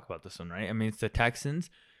even talk about this one, right? It's the Texans.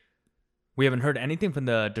 We haven't heard anything from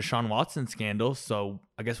the Deshaun Watson scandal, so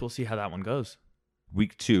I guess we'll see how that one goes.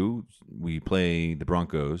 Week 2, we play the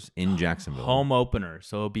Broncos in Jacksonville. Home opener,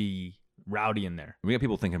 so it'll be rowdy in there. We got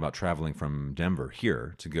people thinking about traveling from Denver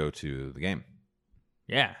here to go to the game.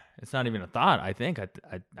 Yeah, it's not even a thought. I think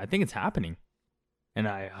I think it's happening, and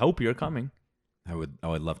I hope you're coming. I would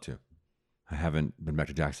love to. I haven't been back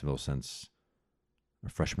to Jacksonville since our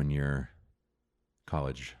freshman year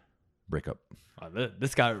college breakup.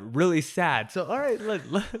 This got really sad. So, all right,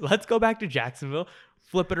 let's go back to Jacksonville,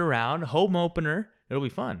 flip it around, home opener. It'll be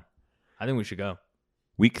fun. I think we should go.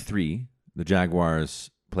 Week 3, the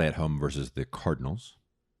Jaguars play at home versus the Cardinals.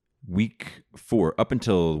 Week 4, up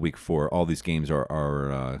until week 4, all these games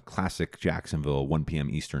are classic Jacksonville 1 p.m.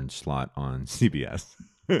 Eastern slot on CBS.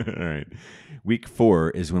 All right. Week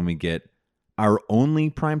 4 is when we get our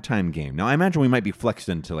only primetime game. Now, I imagine we might be flexed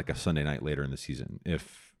into like a Sunday night later in the season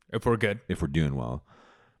if we're good, if we're doing well.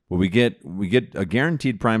 But we get a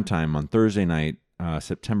guaranteed primetime on Thursday night,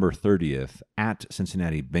 September 30th at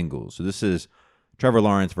Cincinnati Bengals. So this is Trevor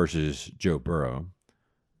Lawrence versus Joe Burrow.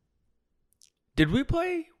 Did we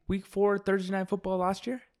play week 4 Thursday Night Football last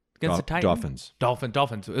year against the Titans?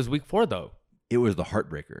 Dolphins. It was week 4 though. It was the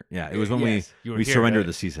heartbreaker. Yeah, it was when we here, surrendered right?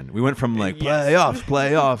 the season. We went from like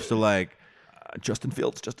playoffs to like Justin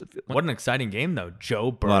Fields. What an exciting game though.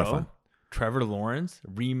 Joe Burrow, a lot of fun. Trevor Lawrence,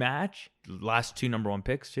 rematch. Last 2 number 1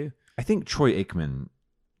 picks too. I think Troy Aikman,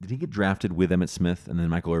 did he get drafted with Emmitt Smith and then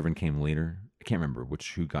Michael Irvin came later? I can't remember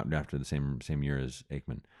who got drafted the same year as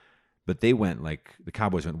Aikman. But they went the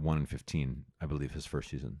Cowboys went 1-15, I believe, his first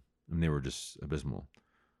season. And they were just abysmal.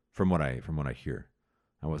 From what I hear.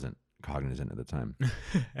 I wasn't cognizant at the time.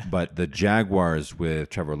 But the Jaguars with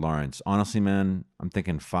Trevor Lawrence, honestly, man, I'm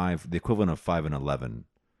thinking the equivalent of 5-11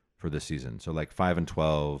 for this season. So like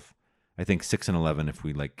 5-12, I think 6-11 if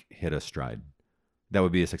we like hit a stride. That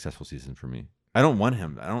would be a successful season for me. I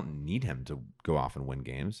don't need him to go off and win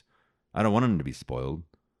games. I don't want him to be spoiled.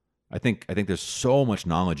 I think there's so much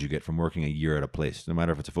knowledge you get from working a year at a place, no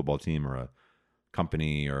matter if it's a football team or a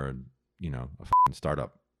company or a fucking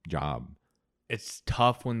startup job. It's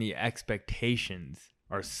tough when the expectations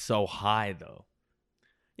are so high, though.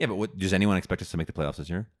 Yeah, but does anyone expect us to make the playoffs this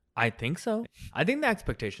year? I think so. I think the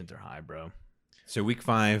expectations are high, bro. So week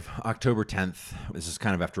 5, October 10th. This is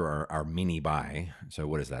kind of after our mini bye. So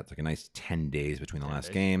what is that? It's like a nice 10 days between the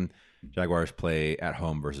last game. Jaguars play at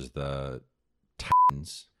home versus the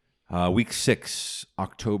Titans. Week 6,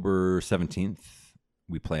 October 17th.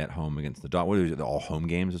 We play at home against the Dodgers. What is it? All home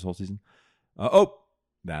games this whole season?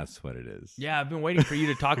 That's what it is. Yeah, I've been waiting for you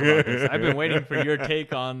to talk about this. I've been waiting for your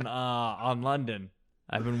take on London.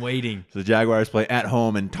 I've been waiting. So the Jaguars play at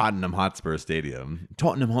home in Tottenham Hotspur Stadium.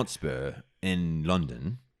 Tottenham Hotspur in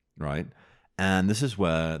London, right? And this is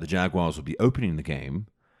where the Jaguars will be opening the game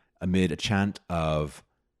amid a chant of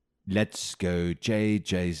 "Let's go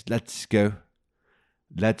JJ's, let's go.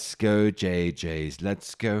 Let's go JJ's,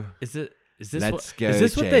 let's go." Is this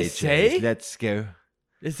what they say? Let's go.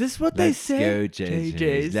 Is this what they say? Let's go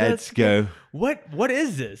JJ's, let's go. What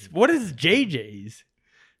is this? What is JJ's?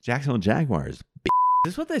 Jacksonville Jaguars.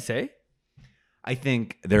 Is this what they say? I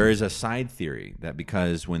think there is a side theory that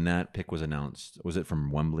because when that pick was announced, was it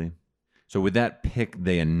from Wembley? So with that pick,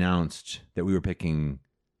 they announced that we were picking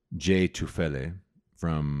Jay Tufele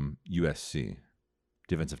from USC,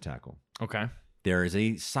 defensive tackle. Okay. There is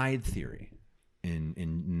a side theory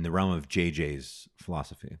in the realm of JJ's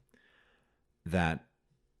philosophy that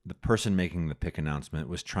the person making the pick announcement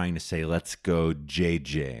was trying to say, let's go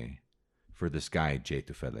JJ for this guy, Jay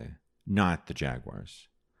Tufele, not the Jaguars.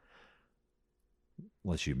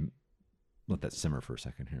 Let that simmer for a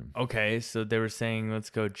second here. Okay, so they were saying let's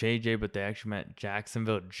go JJ, but they actually meant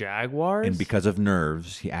Jacksonville Jaguars? And because of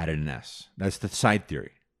nerves, he added an S. That's the side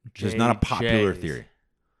theory. It's not a popular theory.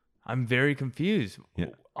 I'm very confused. Yeah.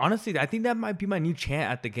 Honestly, I think that might be my new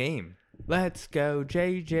chant at the game. Let's go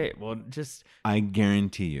JJ. Well, I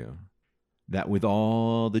guarantee you that with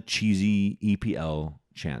all the cheesy EPL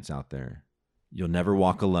chants out there, you'll never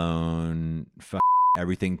walk alone,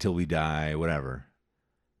 everything till we die, whatever.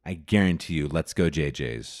 I guarantee you, let's go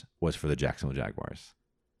JJ's was for the Jacksonville Jaguars.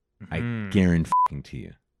 I guarantee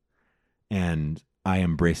you. And I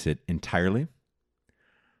embrace it entirely.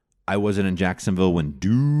 I wasn't in Jacksonville when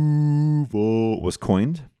Duval was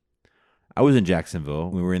coined. I was in Jacksonville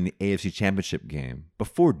when we were in the AFC Championship game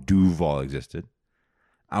before Duval existed.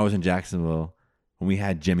 I was in Jacksonville when we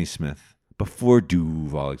had Jimmy Smith before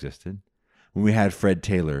Duval existed. When we had Fred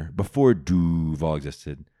Taylor before Duval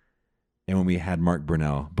existed. And when we had Mark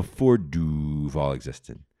Brunell before Duval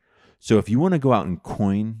existed. So if you want to go out and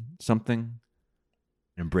coin something,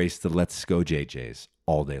 embrace the let's go JJ's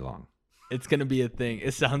all day long. It's going to be a thing.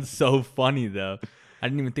 It sounds so funny, though. I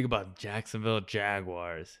didn't even think about Jacksonville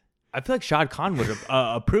Jaguars. I feel like Shad Khan would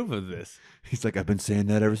approve of this. He's like, I've been saying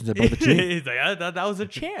that ever since I bought the team. He's like, I thought that was a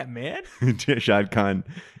chant, man. Shad Khan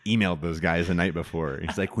emailed those guys the night before.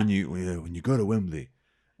 He's like, when you go to Wembley,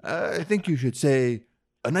 I think you should say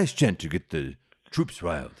a nice chant to get the troops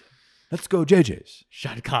riled. Let's go, JJ's.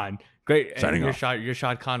 Shad Khan. Great. Signing your off.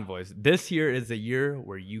 Shad Khan voice. This year is the year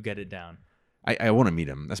where you get it down. I want to meet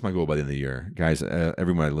him. That's my goal by the end of the year. Guys,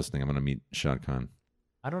 everyone listening, I'm going to meet Shad Khan.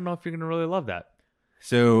 I don't know if you're going to really love that.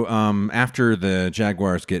 So after the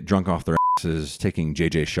Jaguars get drunk off their asses taking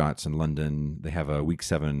JJ shots in London, they have a Week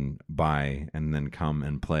 7 bye and then come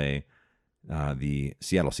and play the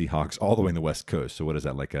Seattle Seahawks all the way in the West Coast. So what is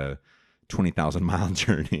that, like a 20,000-mile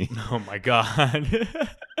journey? Oh, my God.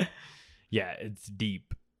 Yeah, it's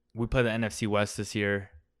deep. We play the NFC West this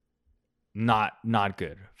year. Not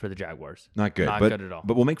good for the Jaguars. Not good. Not but, good at all.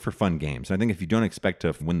 But we'll make for fun games. I think if you don't expect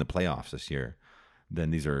to win the playoffs this year,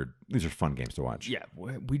 then these are fun games to watch. Yeah,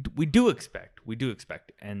 we do expect. We do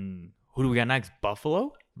expect. And who do we got next?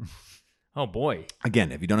 Buffalo? Oh, boy.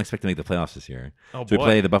 Again, if you don't expect to make the playoffs this year. Oh, So we boy.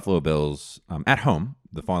 play the Buffalo Bills at home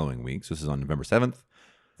the following week. So this is on November 7th.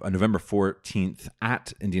 On November 14th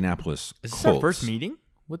at Indianapolis Is this Colts. our first meeting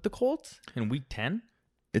with the Colts in Week 10?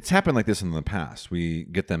 It's happened like this in the past. We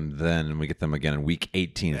get them then, and we get them again in Week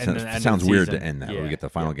 18. It And sounds, then end of sounds the weird season. to end that. But Yeah, we get the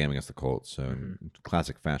final yeah. game against the Colts. So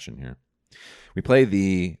classic fashion here. We play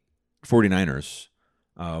the 49ers.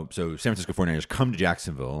 So San Francisco 49ers come to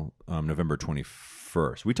Jacksonville November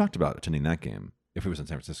 21st. We talked about attending that game if it was in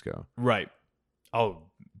San Francisco. Right. Oh,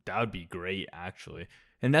 that would be great, actually.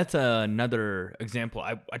 And that's another example.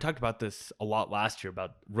 I talked about this a lot last year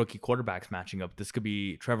about rookie quarterbacks matching up. This could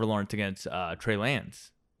be Trevor Lawrence against Trey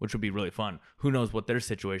Lance, which would be really fun. Who knows what their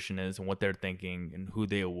situation is and what they're thinking and who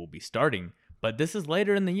they will be starting. But this is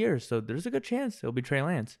later in the year, so there's a good chance it'll be Trey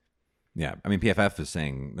Lance. Yeah. I mean, PFF is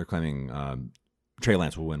saying they're claiming Trey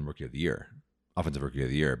Lance will win Rookie of the Year, Offensive Rookie of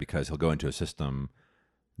the Year, because he'll go into a system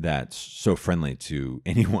that's so friendly to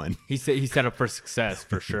anyone. He's set up for success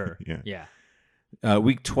for sure. Yeah. Yeah.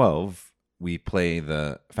 Week 12, we play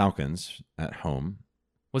the Falcons at home.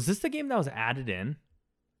 Was this the game that was added in?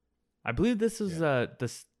 I believe this is the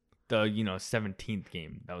 17th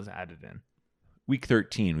game that was added in. Week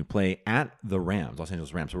 13, we play at the Rams, Los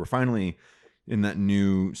Angeles Rams. So we're finally in that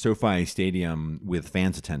new SoFi Stadium with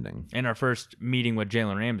fans attending. And our first meeting with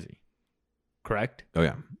Jalen Ramsey, correct? Oh,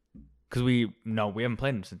 yeah. Because we haven't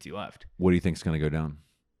played him since he left. What do you think is going to go down?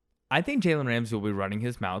 I think Jalen Ramsey will be running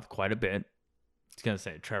his mouth quite a bit. He's going to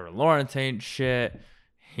say Trevor Lawrence ain't shit.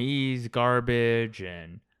 He's garbage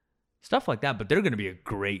and stuff like that. But they're going to be a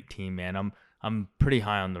great team, man. I'm pretty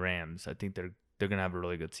high on the Rams. I think they're going to have a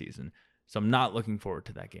really good season. So I'm not looking forward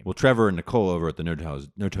to that game. Well, Trevor and Nicole over at the No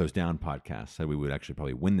Toes Down podcast said we would actually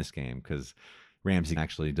probably win this game because Ramsey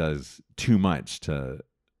actually does too much to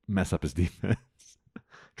mess up his defense.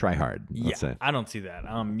 Try hard, let's say. I don't see that.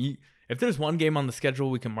 If there's one game on the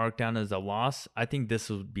schedule we can mark down as a loss, I think this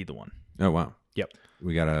would be the one. Oh, wow. Yep.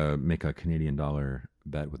 We got to make a Canadian dollar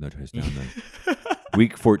bet with No Toes Down then.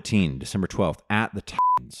 Week 14, December 12th, at the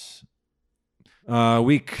Titans.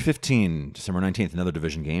 Week 15, December 19th, another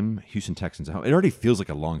division game. Houston Texans at home. It already feels like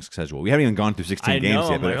a long schedule. We haven't even gone through 16 games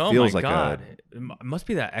yet, but it feels like It must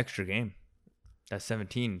be that extra game. That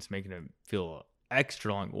 17 is making it feel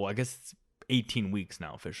extra long. Well, I guess it's 18 weeks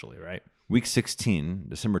now officially, right? Week 16,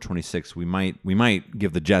 December 26th, we might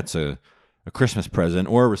give the Jets a Christmas present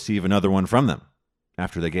or receive another one from them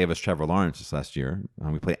after they gave us Trevor Lawrence this last year.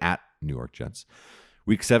 We play at New York Jets.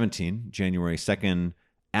 Week 17, January 2nd,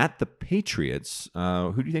 at the Patriots.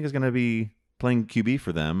 Who do you think is going to be playing QB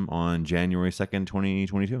for them on January 2nd,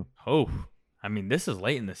 2022? Oh, I mean, this is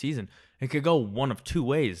late in the season. It could go one of two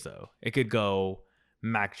ways, though. It could go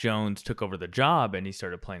Mac Jones took over the job and he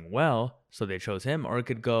started playing well, so they chose him. Or it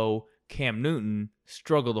could go Cam Newton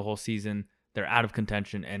struggled the whole season. They're out of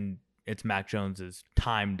contention, and it's Mac Jones's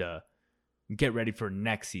time to get ready for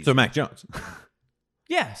next season. So Mac Jones.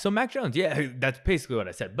 Yeah, so Mac Jones. Yeah, that's basically what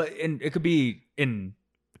I said. But it could be in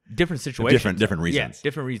different situations. Different reasons. Yeah,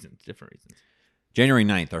 different reasons. January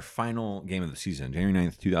 9th, our final game of the season, January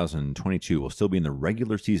 9th, 2022, will still be in the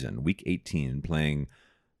regular season, Week 18, playing,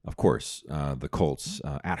 of course, the Colts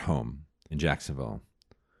at home in Jacksonville.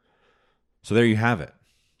 So there you have it.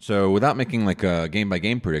 So without making like a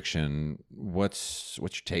game-by-game prediction, what's your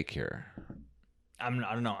take here? I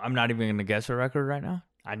don't know. I'm not even going to guess a record right now.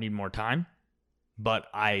 I need more time. But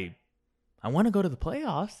I want to go to the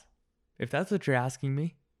playoffs, if that's what you're asking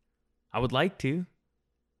me. I would like to.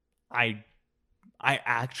 I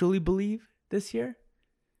actually believe this year.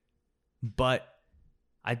 But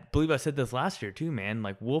I believe I said this last year too, man.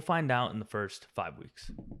 Like, we'll find out in the first 5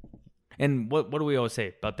 weeks. And what do we always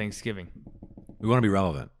say about Thanksgiving? We want to be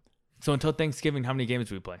relevant. So until Thanksgiving, how many games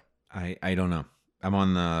do we play? I don't know. I'm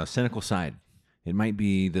on the cynical side. It might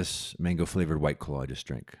be this mango-flavored White Claw I just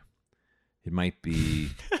drank. It might be...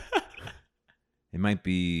 It might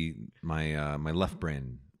be my left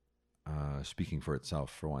brain speaking for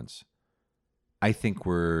itself for once. I think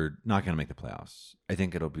we're not going to make the playoffs. I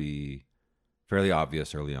think it'll be fairly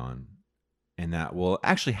obvious early on, and that we'll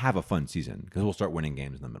actually have a fun season because we'll start winning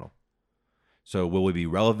games in the middle. So will we be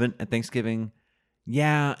relevant at Thanksgiving?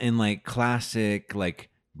 Yeah, in like classic, like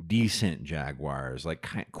decent Jaguars, like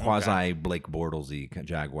quasi Blake Bortles-y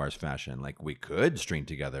Jaguars fashion. Like we could string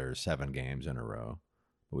together 7 games in a row,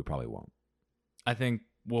 but we probably won't. I think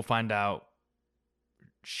we'll find out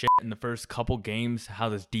shit in the first couple games how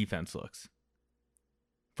this defense looks.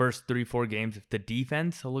 First 3-4 games, if the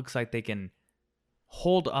defense looks like they can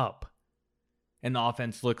hold up and the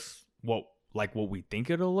offense looks what we think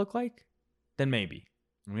it'll look like, then maybe.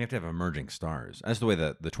 And we have to have emerging stars. That's the way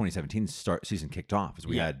the 2017 season kicked off, is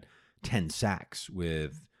we had 10 sacks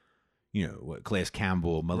with, Calais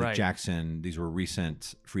Campbell, Malik Jackson. These were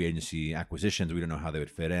recent free agency acquisitions. We don't know how they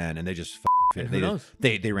would fit in, and they just fit. Who knows?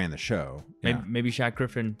 They ran the show. Maybe Shaq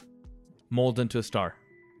Griffin molds into a star.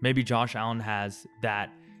 Maybe Josh Allen has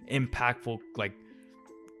that impactful, like,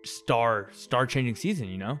 star-changing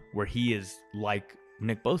season, where he is like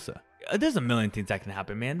Nick Bosa. There's a million things that can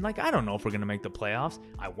happen, man. Like, I don't know if we're going to make the playoffs.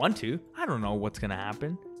 I want to. I don't know what's going to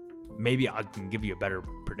happen. Maybe I can give you a better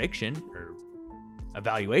prediction or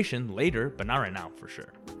evaluation later, but not right now for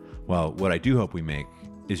sure. Well, what I do hope we make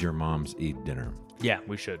is your mom's eat dinner. Yeah,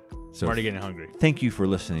 we should. So I'm already getting hungry. Thank you for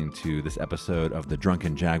listening to this episode of The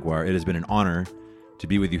Drunken Jaguar. It has been an honor to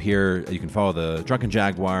be with you here. You can follow The Drunken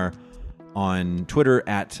Jaguar on Twitter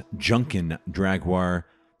at Junkin Jaguar.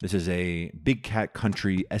 This is a Big Cat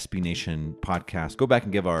Country SB Nation podcast. Go back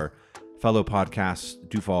and give our fellow podcasts,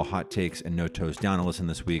 Dufall Hot Takes and No Toes Down, a listen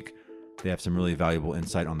this week. They have some really valuable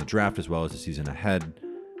insight on the draft as well as the season ahead.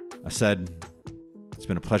 Said, it's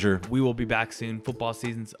been a pleasure. We will be back soon. Football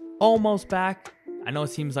season's almost back. I know it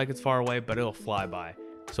seems like it's far away, but it'll fly by.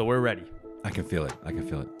 So we're ready. I can feel it. I can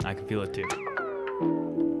feel it too.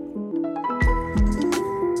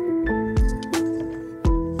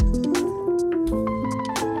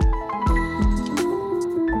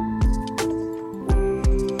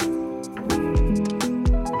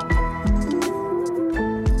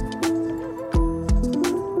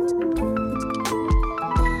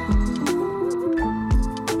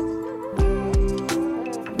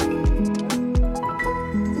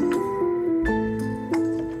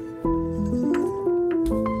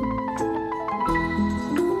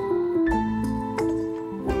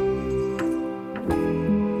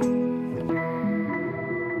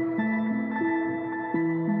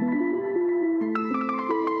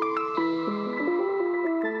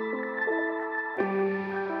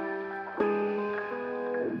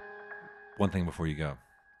 One thing before you go.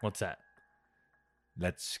 What's that?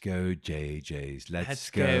 Let's go, JJs. Let's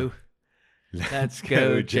go. Let's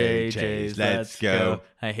go, JJs. Let's go.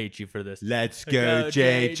 I hate you for this. Let's go,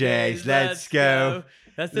 JJs. Let's go.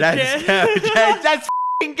 That's the Let's go, JJs. Let's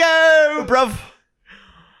f***ing go, bruv.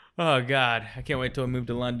 Oh, God. I can't wait till I move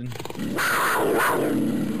to London.